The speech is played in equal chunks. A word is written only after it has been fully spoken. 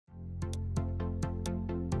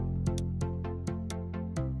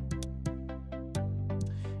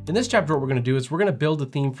In this chapter, what we're gonna do is we're gonna build a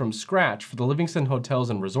theme from scratch for the Livingston Hotels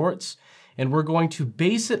and Resorts, and we're going to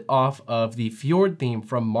base it off of the Fjord theme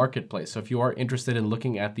from Marketplace. So if you are interested in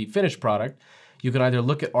looking at the finished product, you can either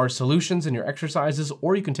look at our solutions in your exercises,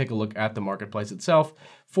 or you can take a look at the Marketplace itself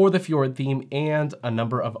for the Fjord theme and a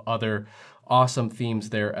number of other awesome themes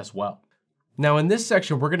there as well. Now in this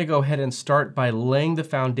section, we're gonna go ahead and start by laying the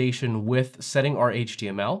foundation with setting our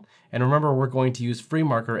HTML. And remember, we're going to use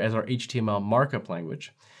FreeMarker as our HTML markup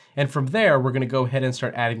language. And from there, we're gonna go ahead and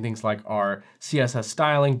start adding things like our CSS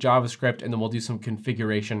styling, JavaScript, and then we'll do some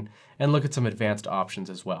configuration and look at some advanced options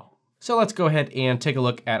as well. So let's go ahead and take a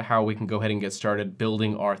look at how we can go ahead and get started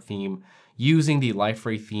building our theme using the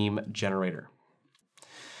Liferay theme generator.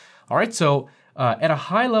 All right, so at a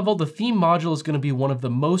high level, the theme module is gonna be one of the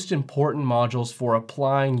most important modules for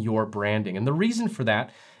applying your branding. And the reason for that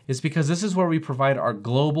is because this is where we provide our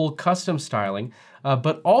global custom styling,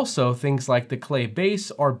 but also things like the clay base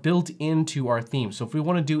are built into our theme. So if we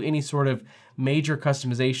wanna do any sort of major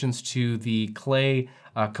customizations to the clay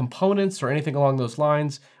components or anything along those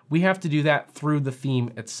lines, we have to do that through the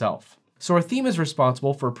theme itself. So our theme is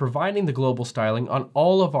responsible for providing the global styling on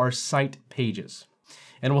all of our site pages.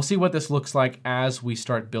 And we'll see what this looks like as we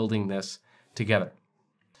start building this together.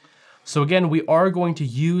 So again, we are going to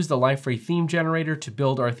use the Liferay theme generator to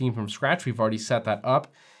build our theme from scratch. We've already set that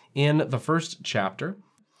up in the first chapter.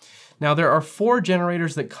 Now there are 4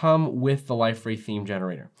 generators that come with the Liferay theme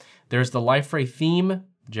generator. There's the Liferay theme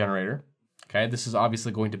generator. Okay, this is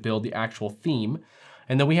obviously going to build the actual theme.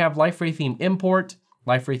 And then we have Liferay theme import,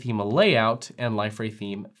 Liferay theme layout, and Liferay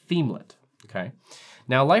theme themelet. Okay.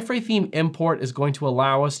 Now, Liferay theme import is going to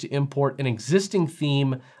allow us to import an existing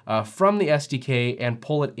theme from the SDK and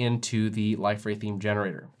pull it into the Liferay theme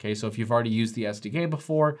generator. Okay, so if you've already used the SDK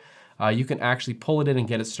before, you can actually pull it in and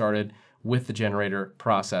get it started with the generator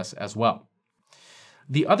process as well.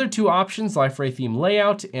 The other 2 options, Liferay theme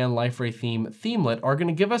layout and Liferay theme themelet, are going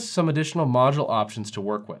to give us some additional module options to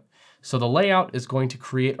work with. So the layout is going to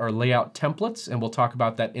create our layout templates, and we'll talk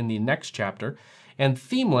about that in the next chapter. And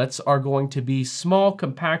themelets are going to be small,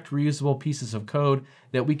 compact, reusable pieces of code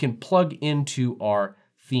that we can plug into our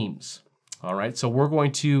themes. All right, so we're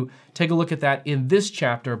going to take a look at that in this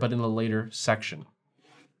chapter, but in a later section.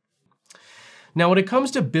 Now, when it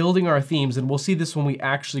comes to building our themes, and we'll see this when we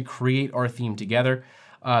actually create our theme together,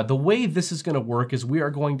 the way this is gonna work is we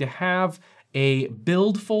are going to have a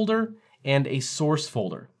build folder and a source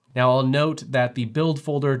folder. Now, I'll note that the build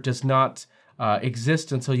folder does not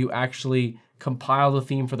exist until you actually compile the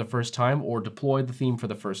theme for the first time or deploy the theme for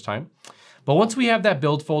the first time. But once we have that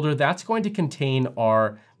build folder, that's going to contain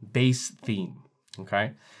our base theme,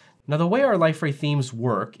 okay? Now the way our Liferay themes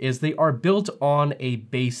work is they are built on a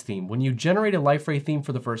base theme. When you generate a Liferay theme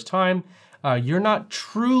for the first time, you're not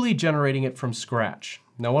truly generating it from scratch.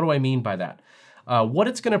 Now what do I mean by that? What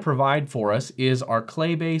it's gonna provide for us is our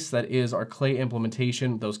clay base, that is our clay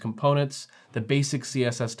implementation, those components, the basic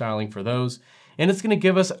CSS styling for those, and it's gonna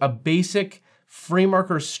give us a basic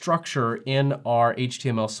FreeMarker structure in our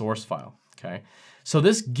HTML source file, okay? So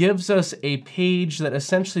this gives us a page that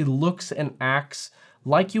essentially looks and acts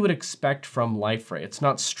like you would expect from Liferay. It's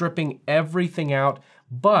not stripping everything out,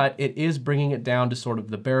 but it is bringing it down to sort of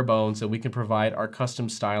the bare bones so we can provide our custom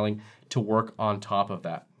styling to work on top of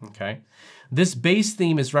that, okay? This base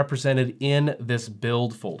theme is represented in this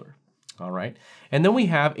build folder, all right? And then we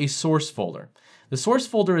have a source folder. The source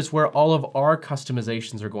folder is where all of our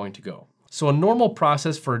customizations are going to go. So a normal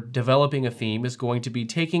process for developing a theme is going to be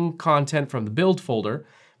taking content from the build folder,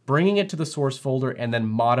 bringing it to the source folder, and then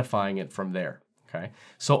modifying it from there, okay?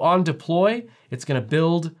 So on deploy, it's gonna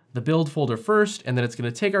build the build folder first, and then it's gonna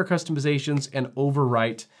take our customizations and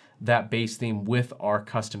overwrite that base theme with our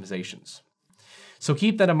customizations. So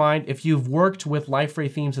keep that in mind. If you've worked with Liferay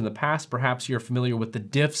themes in the past, perhaps you're familiar with the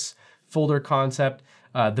diffs folder concept.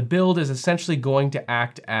 The build is essentially going to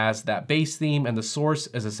act as that base theme, and the source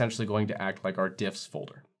is essentially going to act like our diffs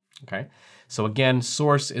folder, okay? So again,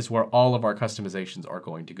 source is where all of our customizations are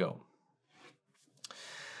going to go.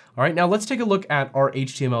 All right, now let's take a look at our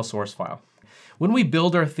HTML source file. When we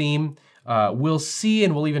build our theme, we'll see,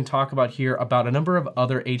 and we'll even talk about here, about a number of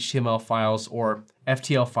other HTML files, or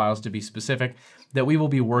FTL files to be specific, that we will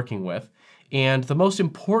be working with. And the most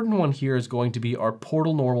important one here is going to be our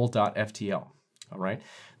portalnormal.ftl. All right,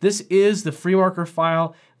 this is the FreeMarker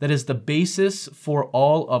file that is the basis for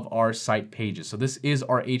all of our site pages. So this is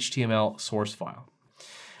our HTML source file.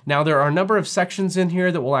 Now there are a number of sections in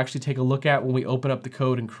here that we'll actually take a look at when we open up the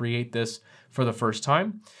code and create this for the first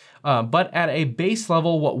time. But at a base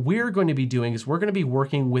level, what we're going to be doing is we're going to be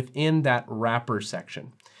working within that wrapper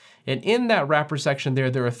section. And in that wrapper section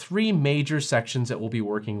there are three major sections that we'll be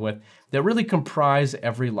working with that really comprise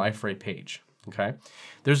every Liferay page, okay?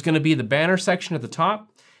 There's gonna be the banner section at the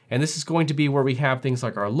top, and this is going to be where we have things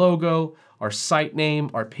like our logo, our site name,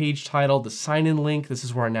 our page title, the sign-in link. This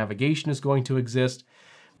is where our navigation is going to exist.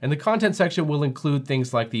 And the content section will include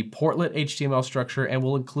things like the portlet HTML structure, and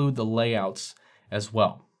will include the layouts as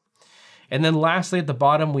well. And then lastly, at the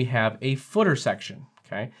bottom, we have a footer section,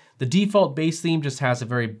 okay? The default base theme just has a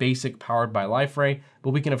very basic powered by Liferay, but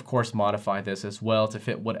we can of course modify this as well to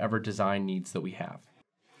fit whatever design needs that we have.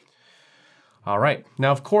 All right,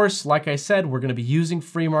 now of course, like I said, we're gonna be using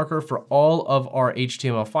FreeMarker for all of our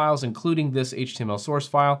HTML files, including this HTML source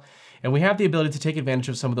file. And we have the ability to take advantage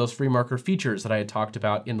of some of those FreeMarker features that I had talked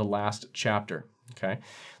about in the last chapter, okay?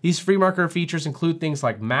 These FreeMarker features include things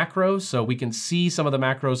like macros, so we can see some of the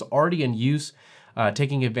macros already in use,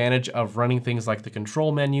 taking advantage of running things like the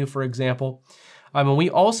control menu, for example. And we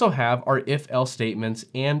also have our if-else statements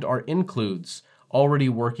and our includes already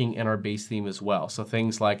working in our base theme as well. So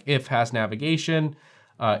things like if has navigation,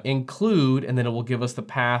 include, and then it will give us the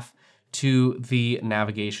path to the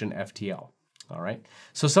navigation FTL. All right,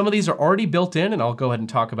 so some of these are already built in, and I'll go ahead and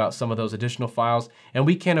talk about some of those additional files. And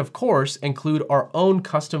we can, of course, include our own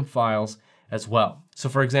custom files as well. So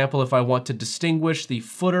for example, if I want to distinguish the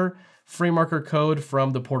footer FreeMarker code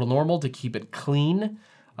from the portal normal to keep it clean,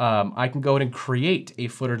 I can go ahead and create a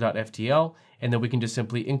footer.ftl, and then we can just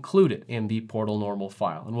simply include it in the portal normal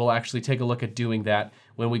file. And we'll actually take a look at doing that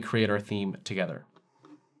when we create our theme together.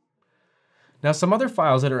 Now, some other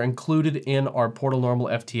files that are included in our portal normal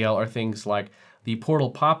FTL are things like the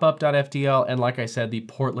portal popup.ftl and, like I said, the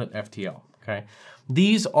portlet FTL, okay?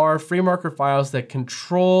 These are FreeMarker files that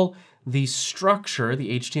control the structure,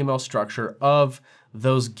 the HTML structure of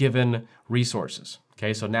those given resources,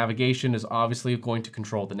 okay? So navigation is obviously going to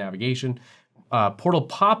control the navigation. Portal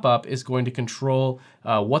popup is going to control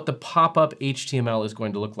what the pop-up HTML is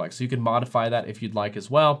going to look like. So you can modify that if you'd like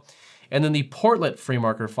as well. And then the portlet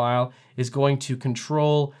FreeMarker file is going to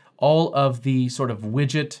control all of the sort of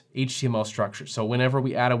widget HTML structure. So whenever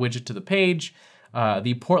we add a widget to the page,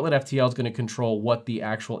 the portlet FTL is going to control what the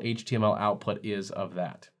actual HTML output is of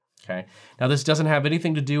that. Okay. Now this doesn't have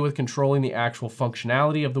anything to do with controlling the actual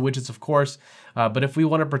functionality of the widgets, of course, but if we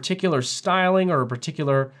want a particular styling or a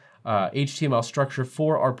particular HTML structure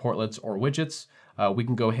for our portlets or widgets, we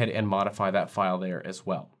can go ahead and modify that file there as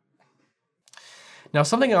well. Now,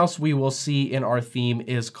 something else we will see in our theme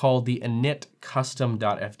is called the init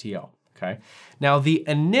custom.ftl, okay? Now, the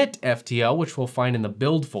init FTL, which we'll find in the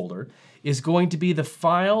build folder, is going to be the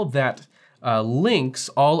file that links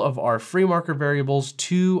all of our FreeMarker variables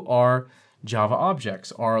to our Java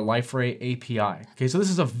objects, our Liferay API. Okay, so this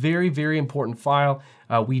is a very, very important file.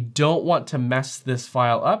 We don't want to mess this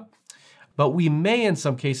file up, but we may in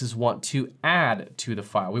some cases want to add to the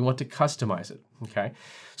file. We want to customize it, okay?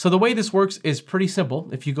 So the way this works is pretty simple.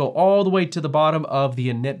 If you go all the way to the bottom of the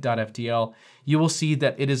init.ftl, you will see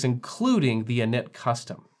that it is including the init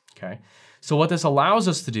custom, okay? So what this allows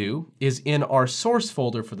us to do is in our source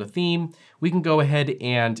folder for the theme, we can go ahead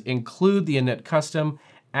and include the init custom,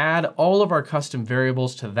 add all of our custom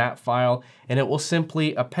variables to that file, and it will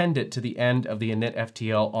simply append it to the end of the init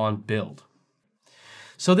FTL on build.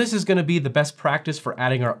 So this is going to be the best practice for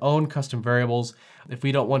adding our own custom variables if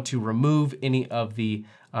we don't want to remove any of the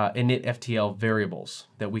init FTL variables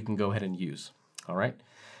that we can go ahead and use. All right.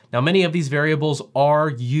 Now, many of these variables are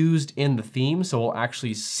used in the theme, so we'll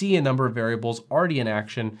actually see a number of variables already in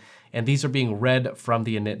action, and these are being read from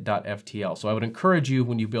the init.ftl. So I would encourage you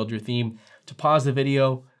when you build your theme to pause the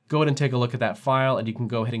video, go ahead and take a look at that file, and you can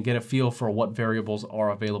go ahead and get a feel for what variables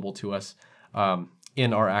are available to us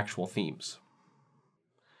in our actual themes.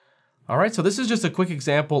 All right, so this is just a quick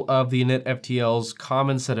example of the init FTL's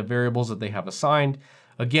common set of variables that they have assigned.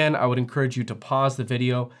 Again, I would encourage you to pause the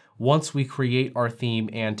video once we create our theme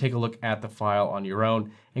and take a look at the file on your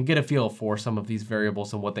own and get a feel for some of these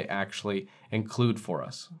variables and what they actually include for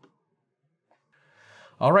us.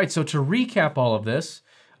 All right, so to recap all of this,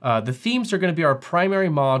 the themes are going to be our primary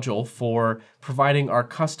module for providing our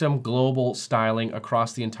custom global styling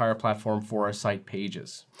across the entire platform for our site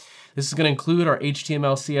pages. This is going to include our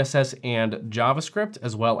HTML, CSS, and JavaScript,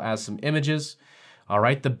 as well as some images. All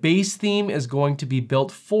right, the base theme is going to be built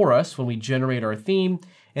for us when we generate our theme,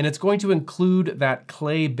 and it's going to include that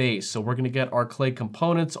clay base. So we're going to get our clay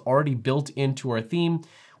components already built into our theme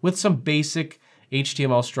with some basic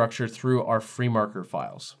HTML structure through our FreeMarker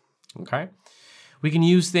files, okay? We can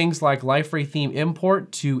use things like Liferay theme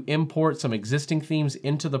import to import some existing themes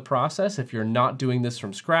into the process if you're not doing this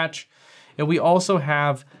from scratch. And we also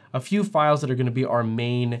have a few files that are going to be our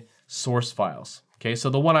main source files. Okay,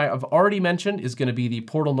 so the one I've already mentioned is going to be the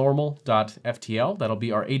portalnormal.ftl. That'll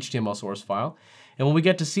be our HTML source file. And when we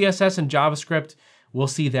get to CSS and JavaScript, we'll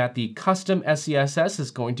see that the custom SCSS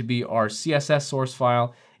is going to be our CSS source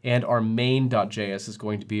file, and our main.js is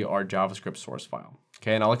going to be our JavaScript source file.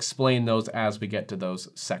 Okay, and I'll explain those as we get to those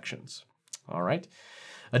sections. All right.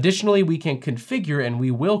 Additionally, we can configure, and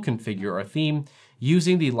we will configure our theme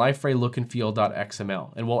using the Liferay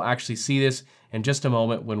lookandfeel.xml. And we'll actually see this in just a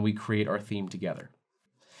moment when we create our theme together.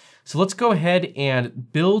 So let's go ahead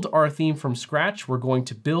and build our theme from scratch. We're going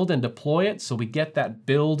to build and deploy it so we get that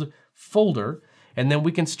build folder, and then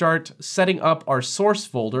we can start setting up our source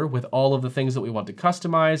folder with all of the things that we want to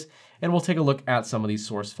customize, and we'll take a look at some of these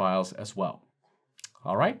source files as well.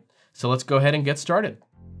 All right, so let's go ahead and get started.